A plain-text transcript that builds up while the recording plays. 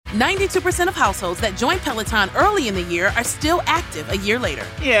92% of households that join Peloton early in the year are still active a year later.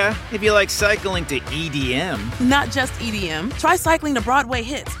 Yeah, if you like cycling to EDM. Not just EDM. Try cycling to Broadway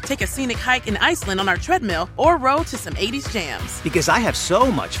hits, take a scenic hike in Iceland on our treadmill, or row to some 80s jams. Because I have so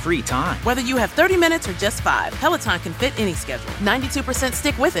much free time. Whether you have 30 minutes or just 5, Peloton can fit any schedule. 92%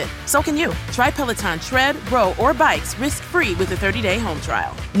 stick with it. So can you. Try Peloton tread, row, or bikes risk-free with a 30-day home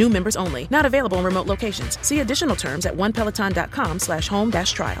trial. New members only. Not available in remote locations. See additional terms at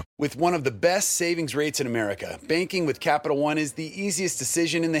onepeloton.com/home-trial. With one of the best savings rates in America, banking with Capital One is the easiest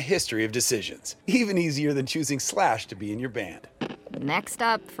decision in the history of decisions. Even easier than choosing Slash to be in your band. Next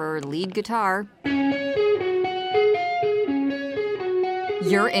up for lead guitar.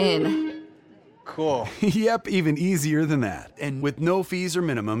 You're in. Cool. Yep, even easier than that. And with no fees or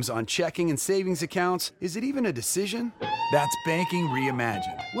minimums on checking and savings accounts, is it even a decision? That's banking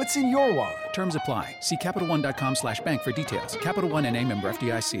reimagined. What's in your wallet? Terms apply. See CapitalOne.com/bank for details. Capital One N.A. member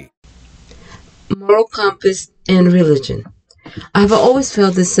FDIC. Moral compass and religion. I've always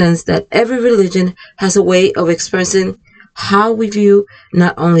felt the sense that every religion has a way of expressing how we view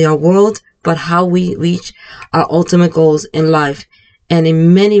not only our world, but how we reach our ultimate goals in life, and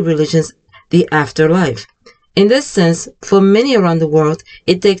in many religions, the afterlife. In this sense, for many around the world,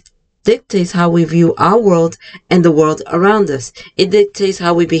 it dictates how we view our world and the world around us. It dictates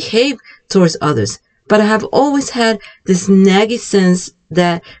how we behave towards others. But I have always had this naggy sense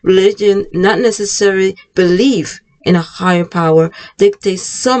that religion, not necessarily belief in a higher power, dictates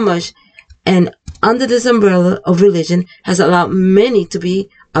so much, and under this umbrella of religion has allowed many to be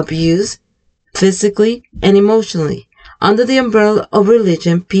abused physically and emotionally. Under the umbrella of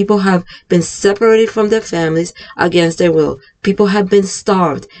religion, people have been separated from their families against their will. People have been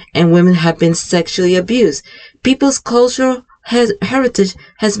starved, and women have been sexually abused. People's cultural heritage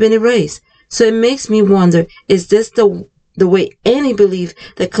has been erased. So it makes me wonder, is this the way any belief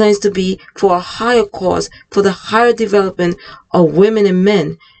that claims to be for a higher cause, for the higher development of women and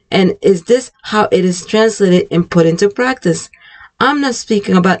men? And is this how it is translated and put into practice? I'm not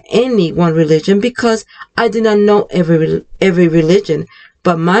speaking about any one religion because I do not know every religion,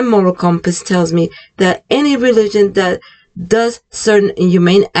 but my moral compass tells me that any religion that does certain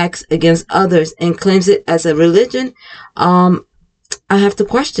inhumane acts against others and claims it as a religion, I have to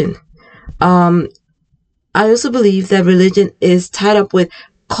question. I also believe that religion is tied up with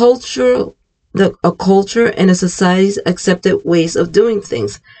a culture and a society's accepted ways of doing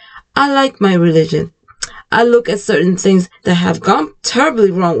things. I like my religion. I look at certain things that have gone terribly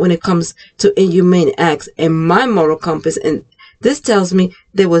wrong when it comes to inhumane acts and my moral compass, and this tells me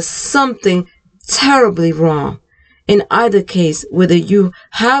there was something terribly wrong. In either case, whether you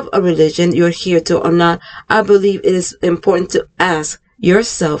have a religion you adhere to or not, I believe it is important to ask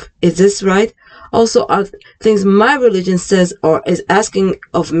yourself, is this right? Also, are things my religion says or is asking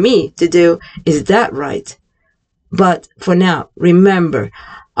of me to do, is that right? But for now, remember,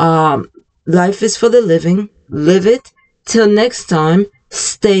 life is for the living. Live it. Till next time,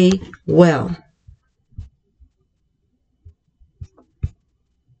 stay well.